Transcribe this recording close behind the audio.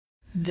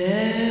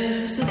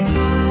There's a party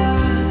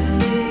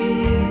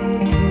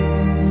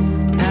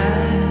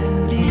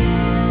at the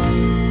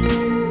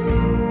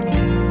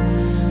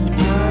end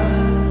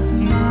of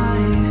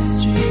my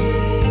street.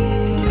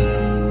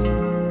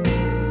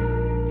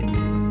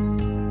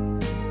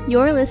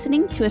 You're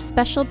listening to a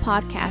special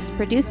podcast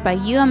produced by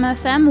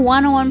UMFM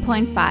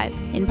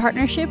 101.5 in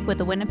partnership with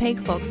the Winnipeg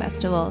Folk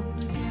Festival.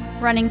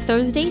 Running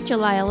Thursday,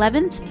 July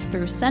 11th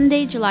through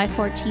Sunday, July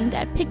 14th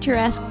at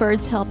picturesque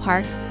Birds Hill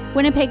Park,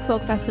 Winnipeg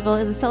Folk Festival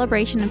is a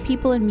celebration of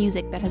people and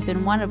music that has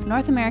been one of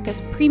North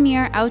America's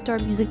premier outdoor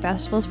music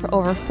festivals for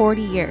over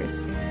 40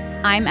 years.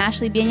 I'm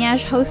Ashley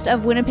Bienage, host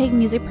of Winnipeg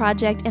Music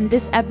Project, and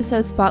this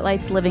episode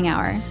spotlights Living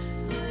Hour.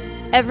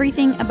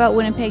 Everything about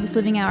Winnipeg's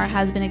Living Hour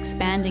has been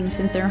expanding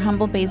since their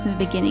humble basement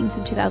beginnings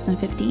in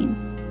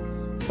 2015.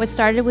 What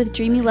started with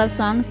dreamy love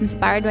songs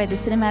inspired by the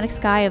cinematic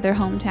sky of their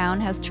hometown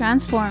has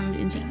transformed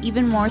into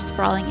even more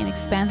sprawling and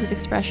expansive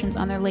expressions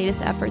on their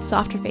latest effort,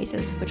 Softer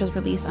Faces, which was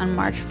released on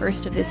March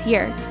 1st of this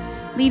year.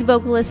 Lead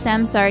vocalist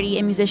Sam Sardi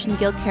and musician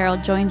Gil Carroll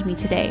joined me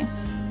today.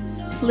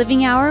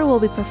 Living Hour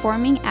will be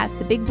performing at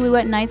the Big Blue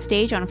at Night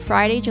stage on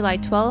Friday, July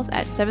 12th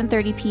at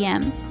 7:30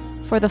 p.m.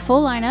 For the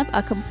full lineup,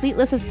 a complete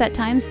list of set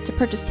times, to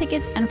purchase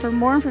tickets, and for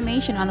more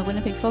information on the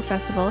Winnipeg Folk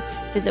Festival,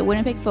 visit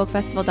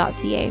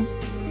winnipegfolkfestival.ca.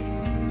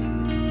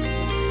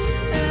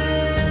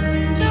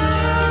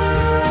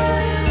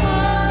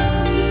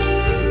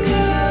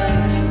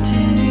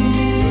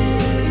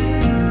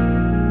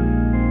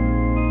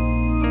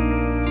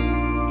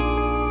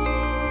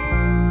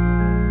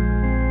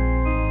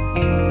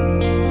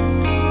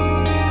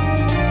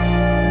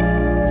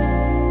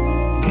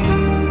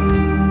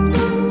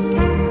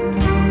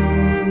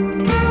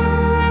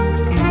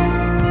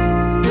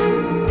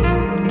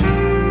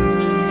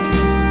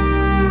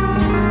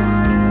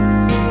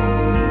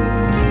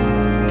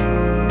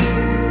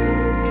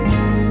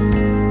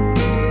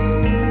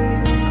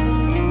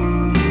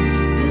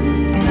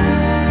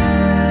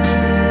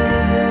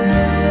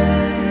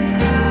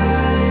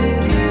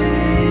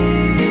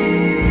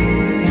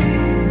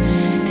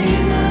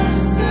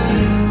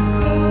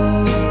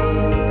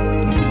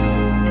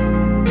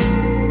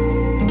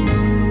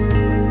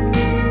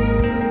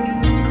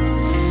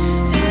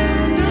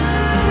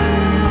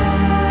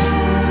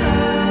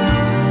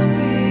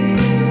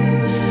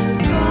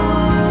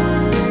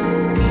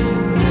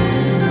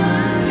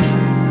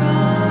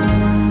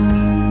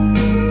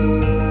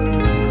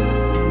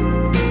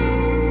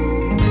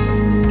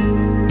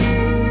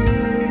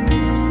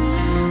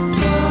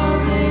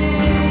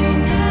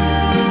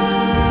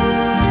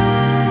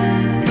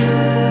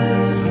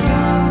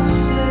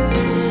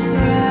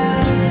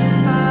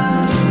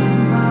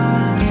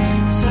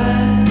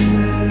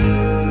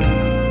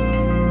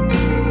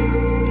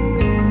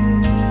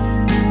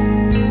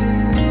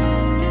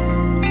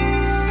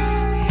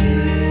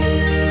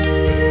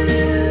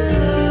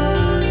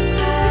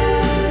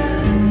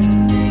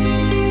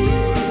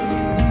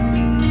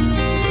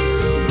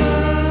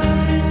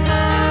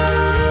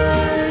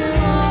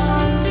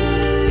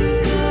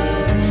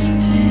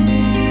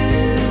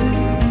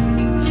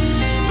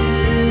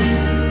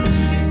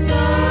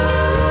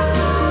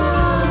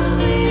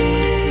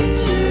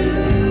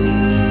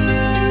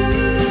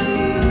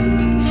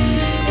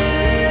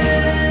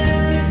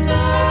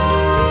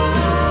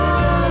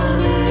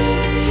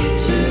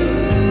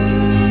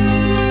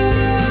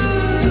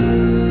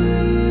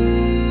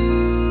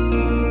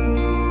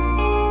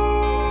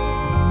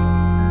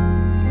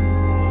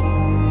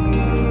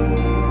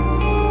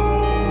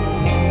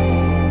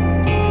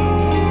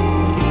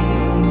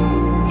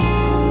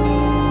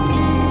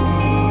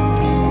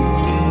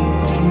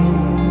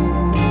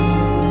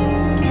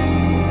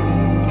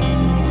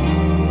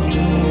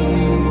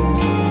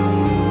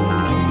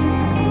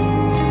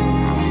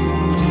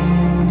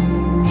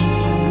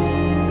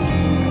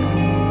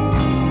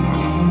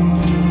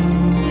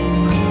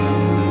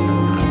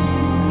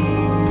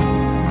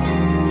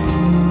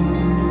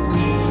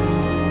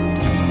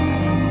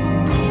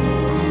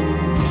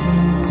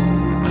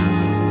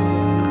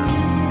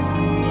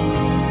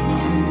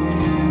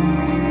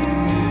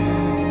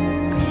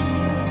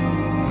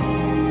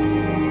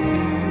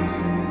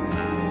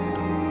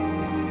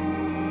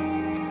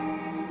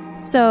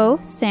 So,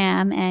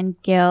 Sam and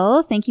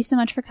Gil, thank you so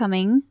much for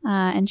coming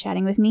and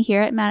chatting with me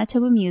here at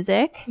Manitoba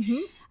Music. Mm-hmm.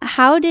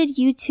 How did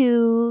you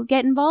two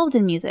get involved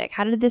in music?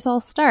 How did this all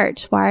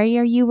start? Why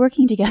are you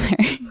working together?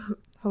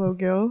 Hello,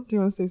 Gil. Do you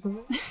want to say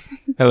something?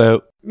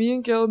 Hello. Me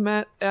and Gil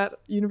met at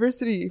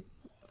university.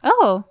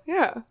 Oh.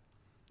 Yeah.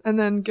 And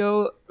then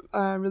Gil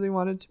really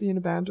wanted to be in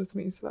a band with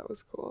me, so that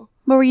was cool.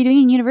 What were you doing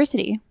in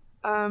university?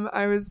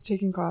 I was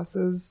taking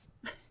classes.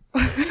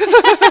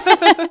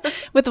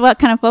 With what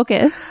kind of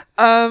focus?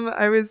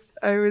 I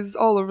was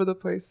all over the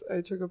place.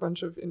 I took a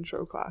bunch of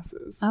intro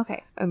classes.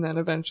 Okay. And then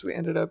eventually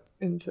ended up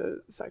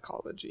into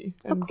psychology.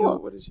 And cool.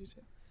 Gil, what did you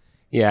do?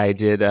 Yeah, I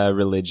did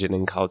religion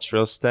and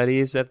cultural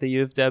studies at the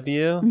U of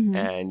W. Mm-hmm.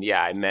 And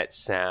yeah, I met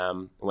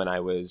Sam when I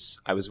was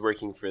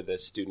working for the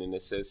student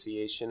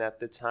association at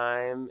the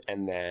time,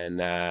 and then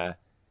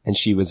and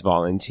she was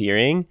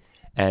volunteering.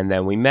 And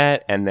then we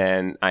met, and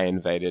then I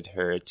invited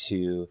her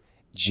to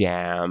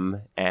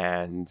jam,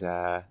 and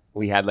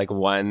we had like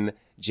one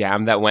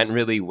jam that went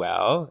really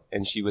well,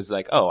 and she was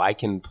like, oh, I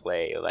can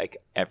play like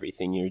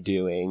everything you're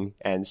doing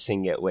and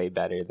sing it way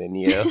better than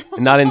you.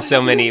 Not in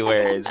so many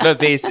words, but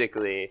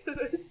basically.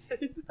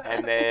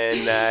 And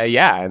then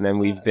and then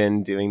we've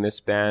been doing this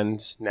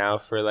band now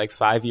for like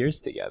 5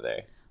 years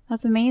together.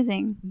 That's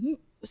amazing.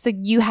 So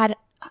you had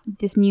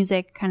this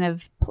music kind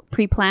of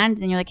pre-planned,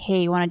 and you're like,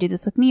 hey, you want to do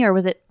this with me? Or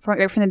was it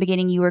right from the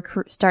beginning you were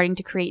starting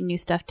to create new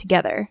stuff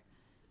together?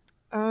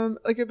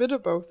 Like a bit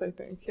of both, I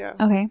think. Yeah.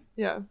 Okay.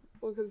 Yeah.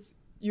 Well, because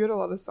you had a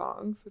lot of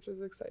songs, which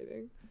is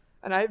exciting.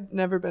 And I've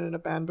never been in a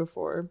band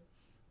before.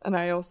 And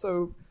I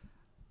also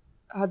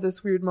had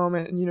this weird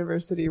moment in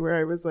university where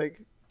I was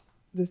like,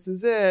 this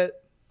is it.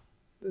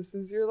 This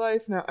is your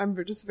life now. I'm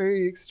just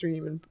very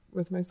extreme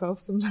with myself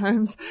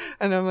sometimes.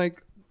 And I'm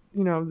like,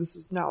 this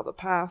is now the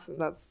path, and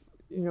that's,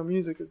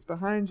 music is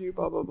behind you,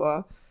 blah, blah,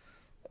 blah.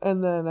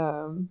 And then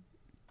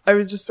I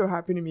was just so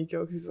happy to meet Gil,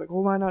 because he's like,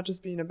 well, why not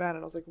just be in a band? And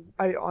I was like,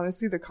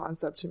 honestly, the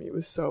concept to me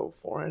was so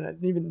foreign. I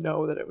didn't even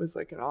know that it was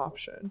like an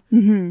option,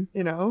 And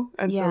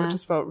so it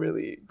just felt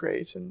really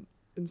great and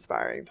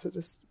inspiring to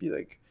just be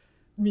like,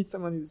 meet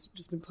someone who's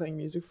just been playing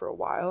music for a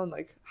while and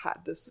like had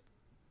this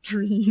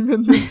dream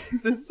and this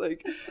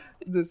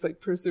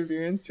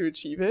perseverance to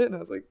achieve it. And I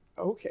was like,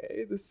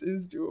 okay, this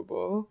is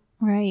doable.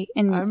 Right.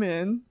 And I'm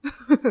in.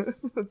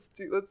 Let's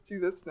do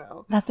this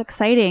now. That's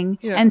exciting.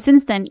 Yeah. And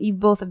since then, you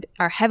both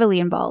are heavily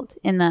involved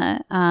in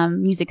the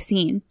music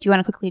scene. Do you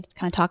want to quickly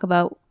kind of talk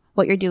about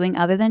what you're doing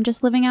other than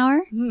just Living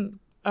Hour?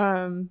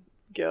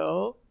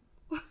 Gil.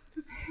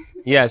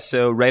 Yeah,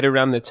 so right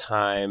around the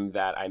time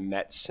that I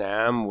met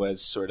Sam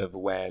was sort of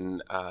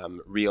when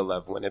Real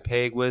Love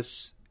Winnipeg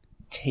was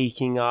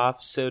taking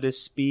off, so to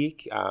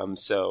speak.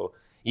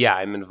 Yeah,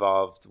 I'm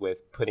involved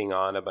with putting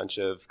on a bunch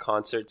of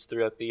concerts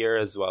throughout the year,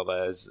 as well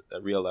as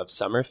a Real Love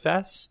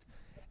Summerfest.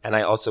 And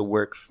I also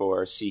work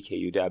for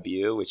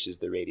CKUW, which is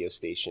the radio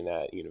station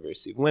at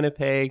University of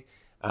Winnipeg,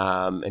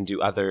 and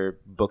do other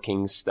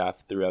booking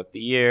stuff throughout the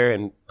year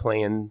and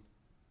playing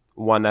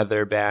one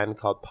other band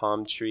called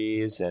Palm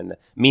Trees. And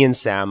me and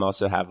Sam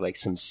also have like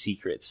some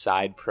secret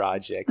side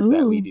projects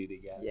that we do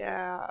together.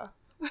 Yeah.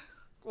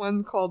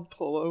 One called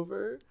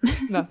Pullover,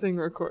 nothing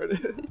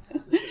recorded,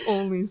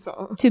 only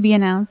song. To be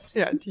announced.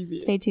 Yeah, TV.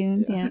 Stay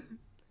tuned. Yeah. I don't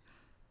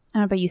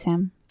know about you,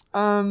 Sam.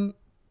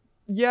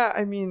 Yeah,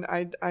 I mean,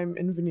 I'm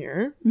in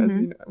Veneer. As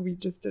you know, we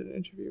just did an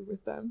interview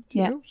with them too.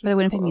 Yeah, for the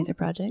Winnipeg Music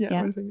Project.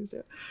 Yeah. Winnipeg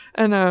Music.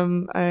 And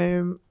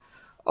I'm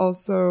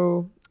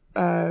also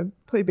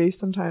play bass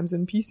sometimes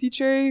in PC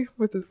Cherry,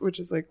 which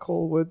is like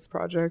Cole Wood's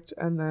project,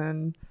 and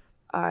then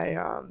I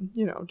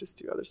just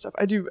do other stuff.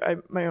 I do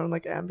my own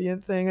like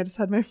ambient thing. I just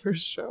had my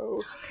first show.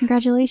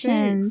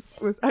 Congratulations.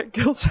 Thanks, at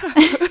Gil's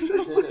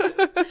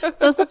house.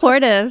 So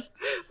supportive.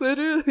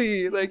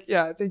 Literally, like,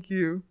 yeah, thank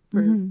you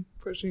for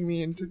pushing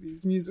me into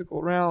these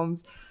musical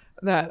realms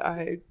that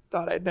I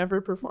thought I'd never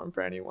perform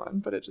for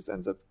anyone, but it just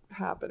ends up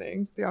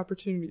happening. The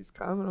opportunities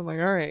come, and I'm like,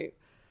 all right,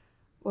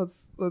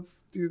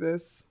 let's do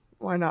this.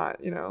 Why not?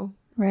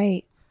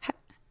 Right.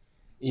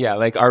 Yeah,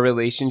 like our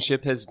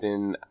relationship has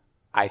been,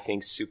 I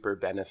think, super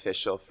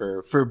beneficial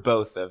for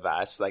both of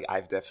us. Like,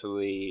 I've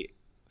definitely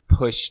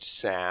pushed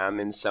Sam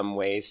in some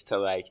ways to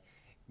like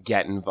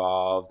get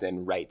involved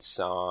and write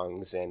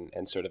songs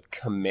and sort of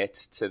commit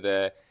to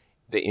the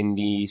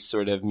indie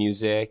sort of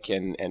music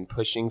and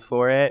pushing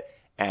for it.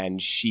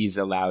 And she's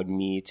allowed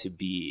me to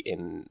be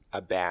in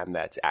a band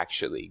that's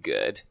actually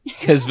good.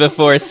 Because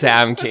before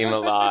Sam came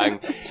along,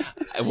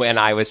 when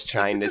I was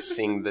trying to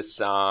sing the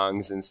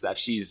songs and stuff,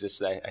 she's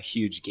just a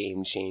huge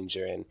game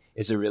changer and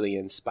is a really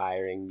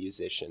inspiring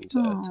musician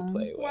to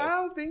play with.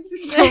 Wow, thank you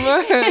so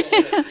much.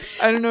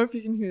 I don't know if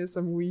you can hear this,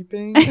 I'm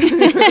weeping.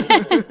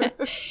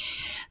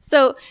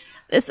 So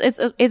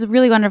it's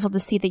really wonderful to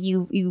see that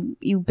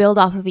you build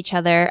off of each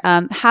other.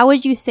 How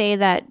would you say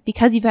that,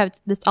 because you've had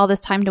all this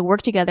time to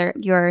work together,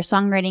 your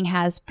songwriting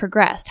has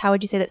progressed? How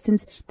would you say that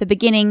since the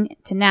beginning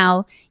to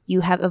now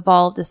you have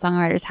evolved as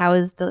songwriters? How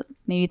has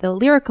maybe the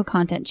lyrical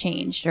content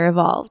changed or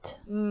evolved?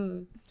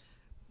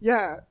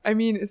 Yeah, I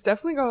mean, it's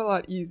definitely got a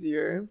lot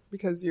easier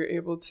because you're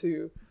able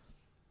to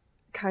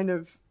kind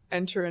of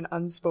enter an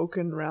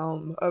unspoken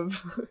realm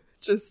of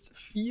just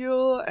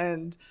feel.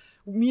 And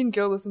me and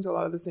Gil listen to a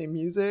lot of the same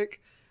music,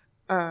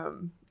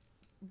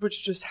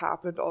 which just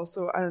happened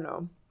also. I don't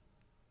know.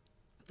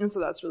 And so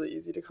that's really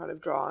easy to kind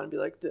of draw on and be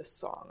like, this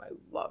song, I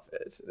love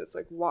it. And it's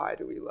like, why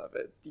do we love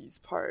it? These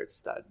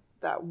parts,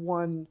 that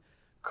one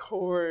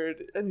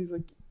chord. And he's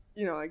like,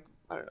 like,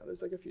 I don't know,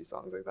 there's like a few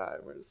songs like that.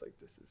 And we're just like,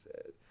 this is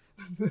it.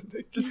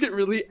 They just get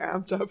really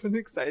amped up and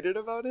excited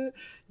about it,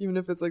 even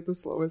if it's like the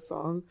slowest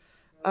song.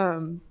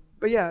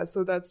 But yeah,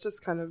 so that's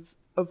just kind of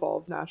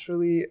evolved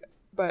naturally.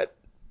 But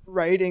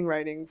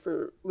writing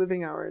for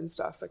Living Hour and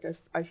stuff, like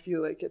I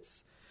feel like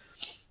it's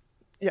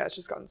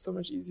just gotten so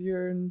much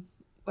easier, and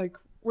like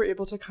we're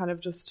able to kind of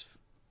just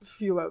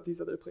feel out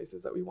these other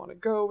places that we want to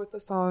go with the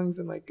songs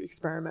and like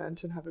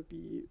experiment and have it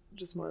be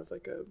just more of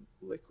like a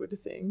liquid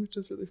thing, which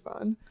is really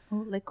fun.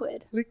 Oh,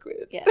 liquid.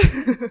 Liquid. Yeah.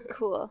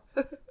 Cool.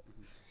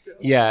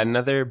 Yeah,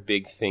 another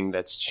big thing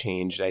that's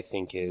changed, I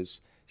think,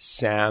 is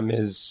Sam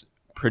is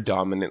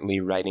predominantly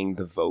writing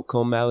the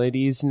vocal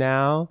melodies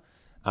now,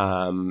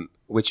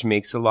 which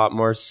makes a lot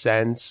more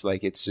sense.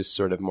 Like, it's just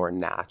sort of more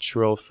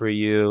natural for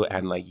you,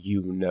 and like,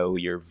 you know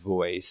your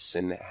voice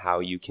and how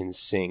you can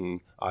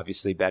sing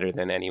obviously better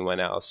than anyone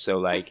else. So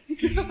like,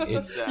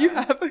 it's You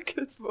have a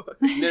good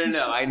voice.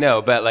 no, I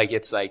know, but like,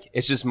 it's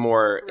just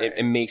more, Right.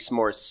 it makes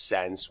more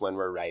sense when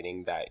we're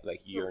writing that,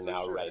 like, you're for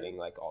now sure. writing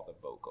like all the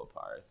vocal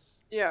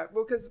parts. Yeah,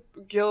 well, because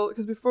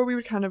before we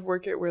would kind of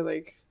work it where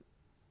like,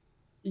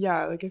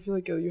 yeah, like I feel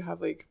like Gil, you have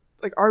like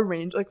our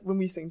range, like when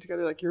we sing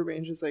together, like your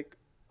range is like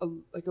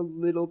a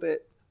little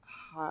bit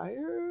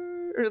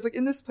higher, or it's like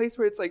in this place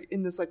where it's like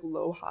in this like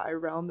low high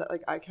realm that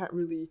like I can't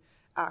really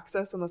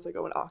access unless I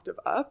go an octave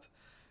up.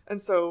 And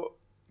so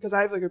because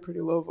I have like a pretty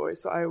low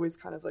voice, so I always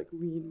kind of like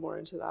lean more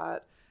into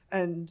that.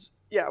 And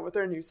yeah, with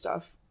our new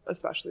stuff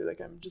especially,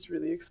 like I'm just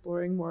really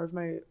exploring more of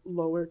my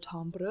lower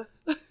timbre.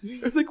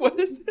 Or like, what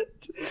is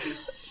it?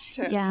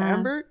 Yeah.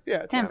 Timbre?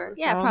 Yeah, Timbre.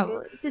 Yeah, timbre.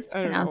 probably. It's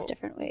I don't pronounced know.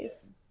 different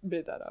ways.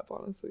 Made that up,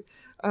 honestly.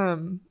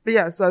 But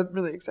yeah, so I'm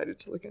really excited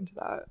to look into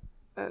that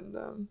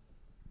and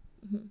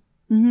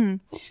Mm-hmm.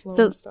 lower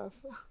So- stuff.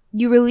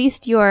 You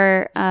released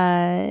your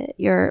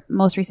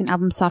most recent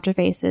album, Softer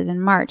Faces, in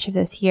March of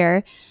this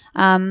year.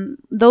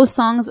 Those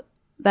songs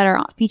that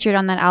are featured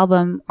on that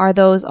album, are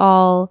those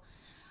all?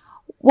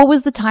 What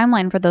was the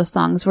timeline for those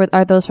songs?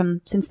 Are those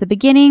from since the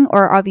beginning,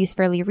 or are these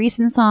fairly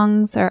recent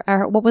songs?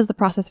 Or what was the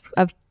process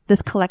of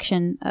this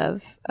collection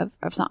of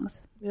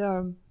songs?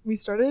 Yeah, we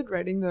started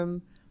writing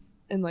them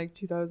in like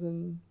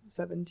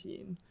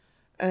 2017,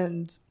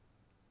 and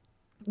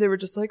they were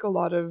just like a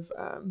lot of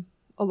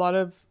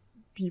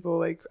people,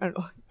 like I don't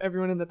know,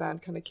 everyone in the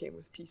band kind of came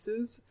with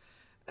pieces,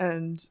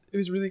 and it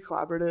was really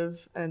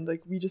collaborative, and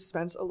like we just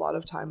spent a lot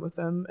of time with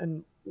them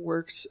and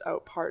worked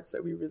out parts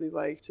that we really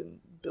liked and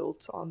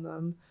built on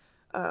them.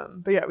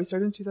 But yeah, we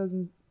started in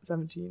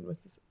 2017 with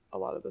a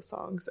lot of the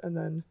songs, and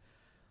then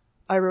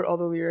I wrote all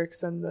the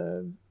lyrics and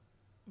the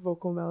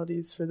vocal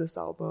melodies for this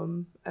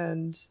album,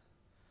 and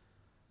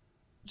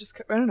just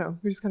I don't know,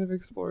 we just kind of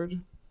explored.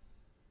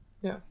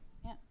 Yeah.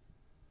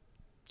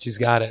 She's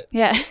got it.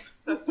 Yeah.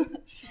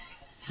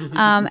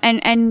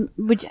 And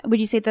would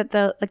you say that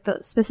the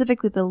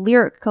specifically the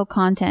lyrical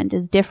content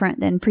is different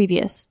than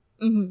previous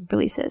Mm-hmm.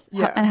 releases?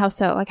 Yeah. And how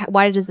so? Like,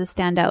 why does this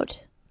stand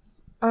out?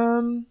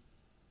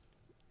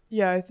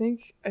 Yeah, I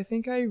think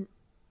the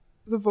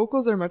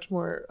vocals are much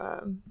more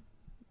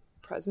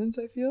present.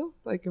 I feel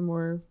like a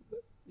more,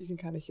 you can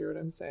kind of hear what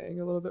I'm saying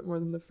a little bit more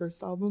than the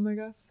first album, I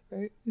guess,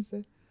 right? You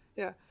say,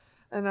 yeah.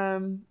 And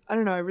I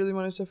don't know, I really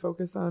wanted to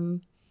focus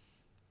on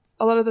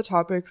a lot of the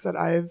topics that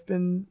I've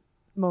been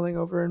mulling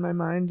over in my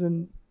mind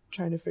and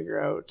trying to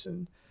figure out.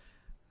 And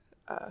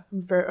I'm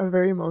a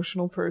very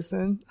emotional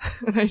person,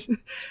 and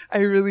I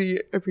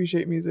really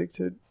appreciate music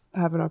to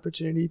have an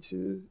opportunity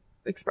to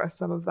express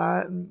some of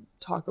that and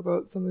talk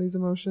about some of these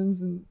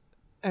emotions and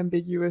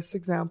ambiguous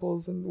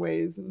examples and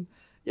ways. And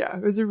yeah,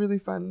 it was a really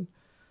fun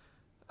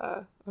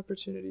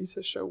opportunity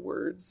to show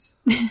words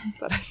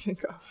that I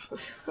think of.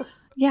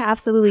 Yeah,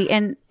 absolutely.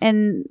 And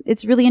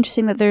it's really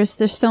interesting that there's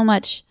so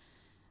much.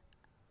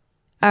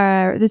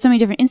 There's so many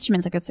different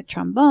instruments, like there's like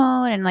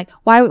trombone, and like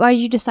why did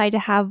you decide to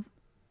have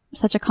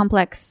such a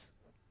complex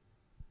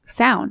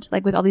sound,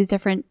 like with all these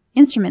different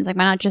instruments? Like,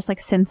 why not just like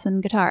synths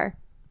and guitar?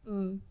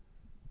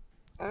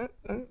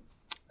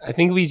 I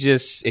think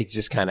it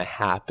just kind of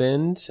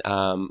happened.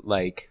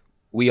 Like,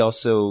 we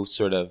also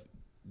sort of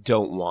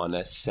don't want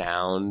to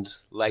sound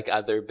like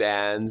other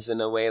bands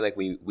in a way. Like,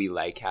 we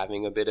like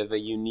having a bit of a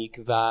unique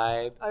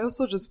vibe. I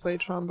also just play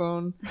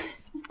trombone.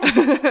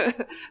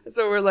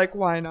 So we're like,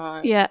 why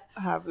not Yeah.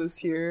 have this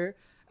here?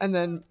 And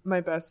then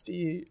my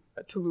bestie,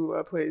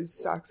 Tallulah, plays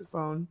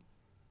saxophone.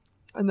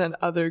 And then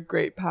other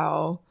great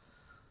pal,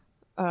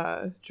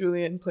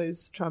 Julian,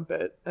 plays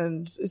trumpet.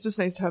 And it's just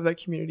nice to have that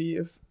community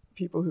of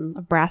people who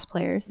Brass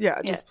players.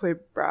 just play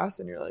brass,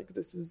 and you're like,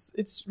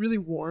 it's really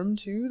warm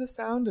too, the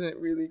sound, and it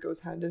really goes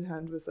hand in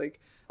hand with like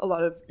a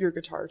lot of your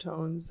guitar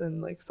tones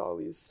and like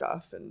Solly's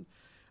stuff. And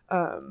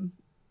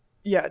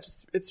yeah,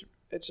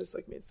 it just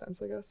like made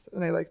sense, I guess.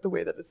 And I like the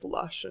way that it's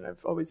lush, and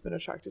I've always been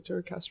attracted to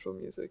orchestral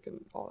music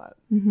and all that.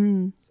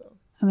 Mm-hmm. So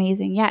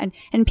Amazing. Yeah.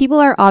 And people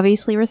are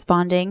obviously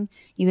responding.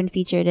 You've been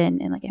featured in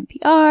like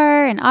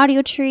NPR and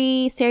Audio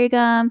Tree,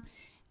 Stereogum.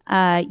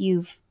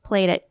 You've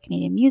played at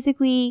Canadian Music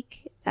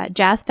Week,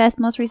 Jazz Fest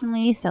most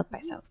recently, South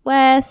by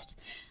Southwest,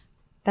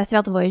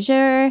 Festival de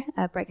Voyageur,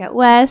 Breakout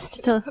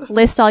West, to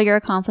list all your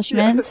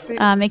accomplishments,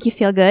 make you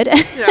feel good.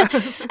 yeah.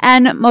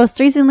 And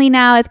most recently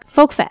now it's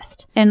Folk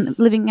Fest. And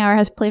Living Hour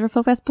has played for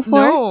Folk Fest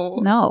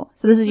before? No.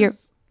 So this is your...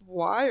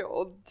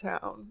 wild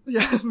town.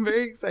 Yeah, I'm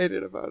very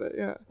excited about it.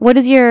 Yeah.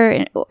 What's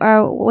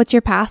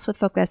your past with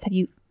Folk Fest? Have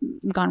you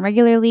gone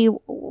regularly?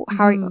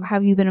 How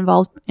have you been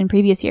involved in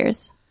previous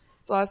years?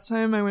 It's last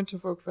time I went to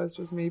Folk Fest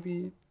was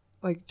maybe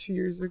like 2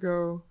 years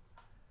ago.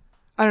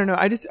 I don't know.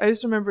 I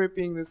just remember it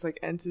being this like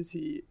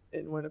entity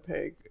in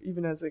Winnipeg,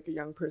 even as like a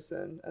young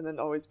person, and then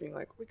always being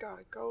like, we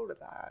gotta go to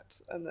that,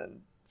 and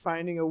then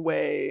finding a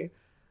way,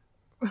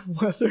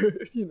 whether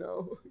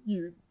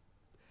you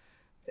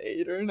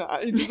paid or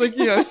not, you just like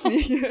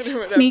sneak in or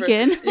whatever. Sneak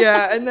in.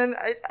 Yeah, and then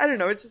I don't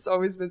know. It's just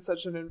always been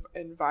such an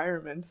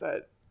environment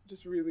that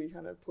just really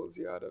kind of pulls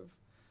you out of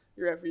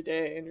your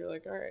everyday, and you're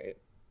like, all right,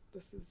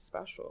 this is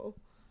special.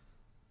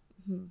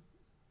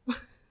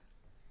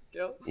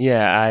 Gil?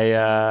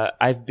 Yeah,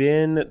 I've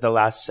been the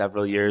last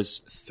several years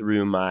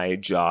through my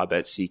job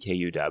at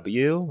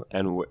CKUW,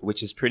 and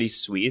which is pretty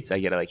sweet. I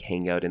get to like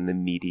hang out in the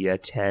media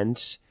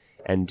tent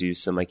and do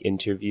some like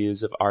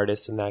interviews of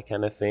artists and that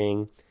kind of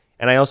thing.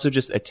 And I also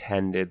just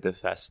attended the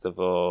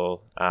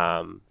festival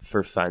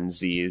for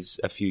funsies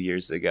a few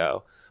years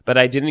ago. But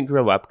I didn't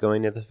grow up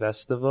going to the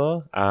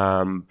festival,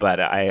 but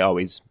I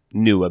always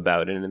knew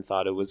about it and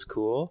thought it was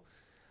cool.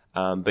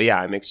 But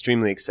yeah, I'm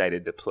extremely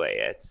excited to play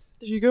it.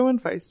 Did you go when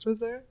Feist was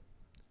there?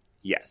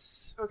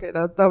 Yes. Okay,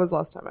 that was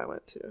last time I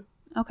went too.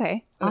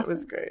 Okay. And Awesome. it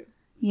was great.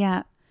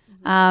 Yeah.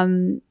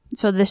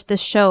 So this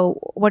show,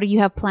 what do you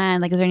have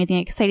planned? Like, is there anything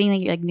exciting that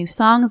you like, new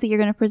songs that you're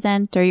going to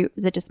present, or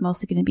is it just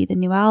mostly going to be the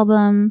new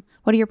album?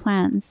 What are your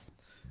plans?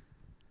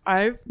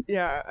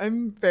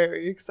 I'm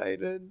very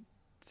excited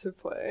to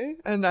play,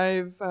 and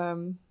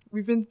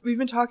we've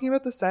been talking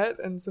about the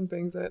set and some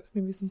things that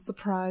maybe some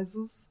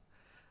surprises.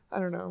 I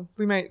don't know.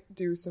 We might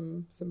do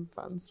some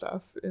fun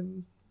stuff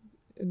in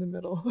the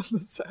middle of the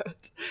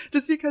set,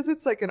 just because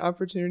it's like an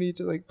opportunity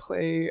to like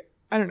play.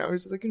 I don't know.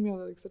 It's just like gonna be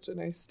on like such a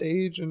nice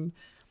stage and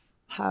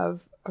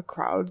have a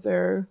crowd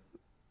there,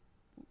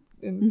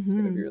 and it's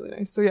gonna be really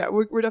nice. So yeah,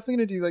 we're definitely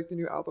gonna do like the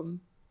new album,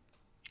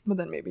 but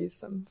then maybe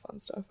some fun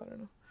stuff. I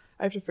don't know.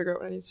 I have to figure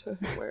out what I need to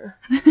wear.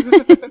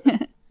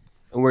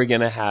 And we're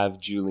going to have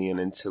Julian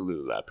and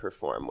Tallulah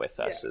perform with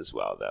us as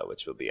well, though,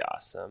 which will be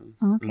awesome.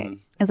 Okay.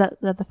 Is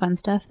that the fun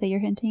stuff that you're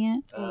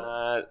hinting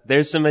at?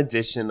 There's some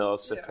additional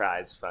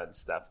surprise fun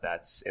stuff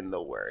that's in the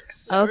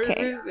works.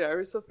 Okay.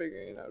 We're still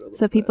figuring it out a little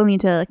So bit. people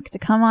need to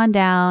come on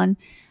down,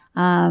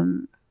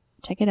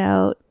 check it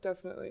out,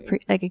 Definitely.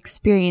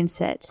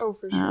 experience it. Oh,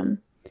 for sure.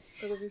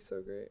 It'll be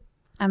so great.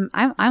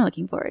 I'm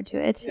looking forward to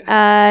it.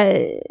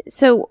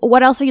 So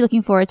what else are you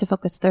looking forward to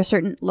focus? There are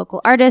certain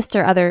local artists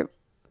or other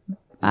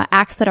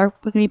acts that are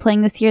going to be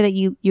playing this year that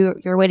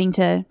you're waiting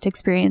to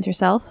experience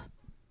yourself?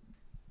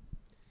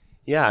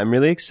 Yeah, I'm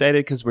really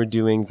excited because we're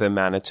doing the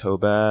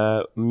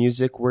Manitoba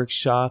Music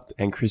Workshop,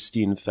 and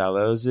Christine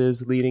Fellows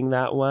is leading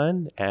that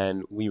one,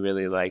 and we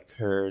really like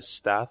her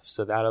stuff,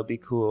 so that'll be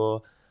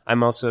cool.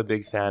 I'm also a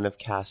big fan of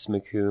Cass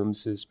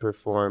McCombs, who's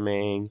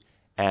performing,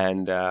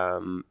 and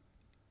there's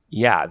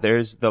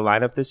the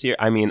lineup this year.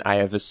 I mean, I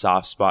have a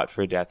soft spot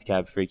for Death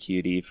Cab for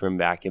Cutie from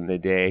back in the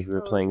day, who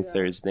were playing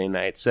Thursday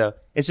night, so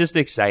it's just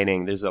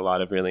exciting. There's a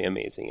lot of really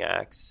amazing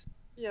acts.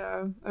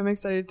 Yeah, I'm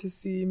excited to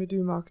see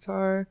Madhu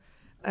Mokhtar.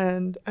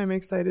 And I'm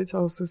excited to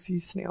also see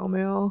Snail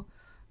Mail.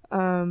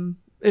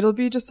 It'll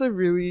be just a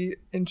really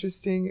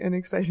interesting and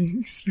exciting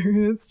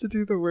experience to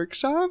do the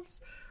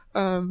workshops,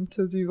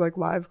 to do like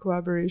live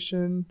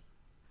collaboration.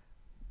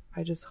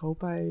 I just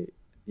hope I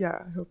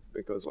hope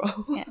it goes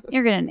well. Yeah,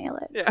 you're going to nail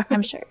it. Yeah.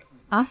 I'm sure.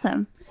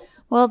 Awesome.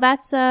 Well,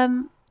 that's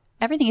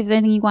everything. Is there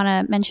anything you want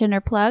to mention or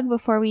plug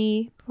before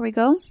we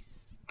go?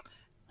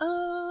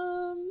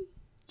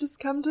 Just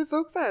come to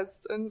Folk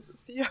Fest and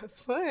see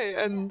us play.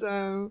 And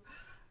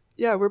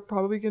we're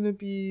probably going to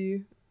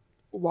be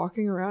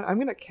walking around. I'm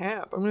going to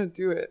camp. I'm going to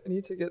do it. I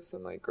need to get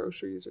some like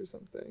groceries or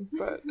something,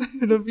 but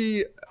it'll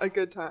be a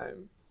good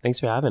time. Thanks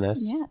for having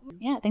us.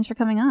 Yeah. Thanks for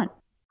coming on.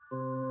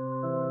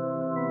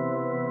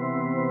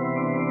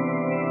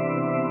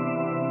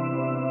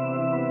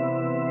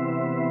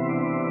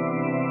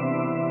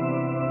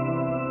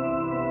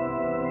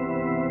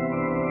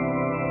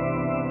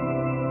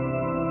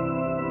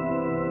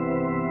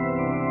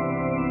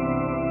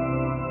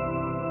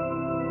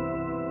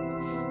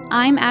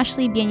 I'm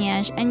Ashley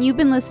Bienage, and you've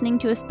been listening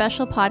to a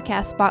special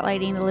podcast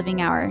spotlighting the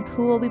Living Hour,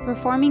 who will be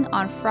performing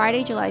on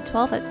Friday, July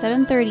 12th at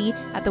 7:30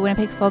 at the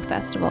Winnipeg Folk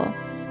Festival.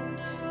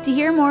 To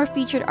hear more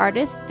featured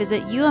artists,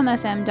 visit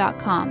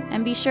umfm.com,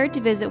 and be sure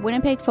to visit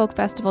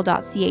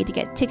winnipegfolkfestival.ca to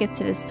get tickets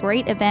to this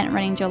great event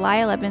running July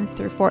 11th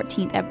through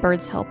 14th at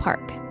Birds Hill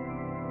Park.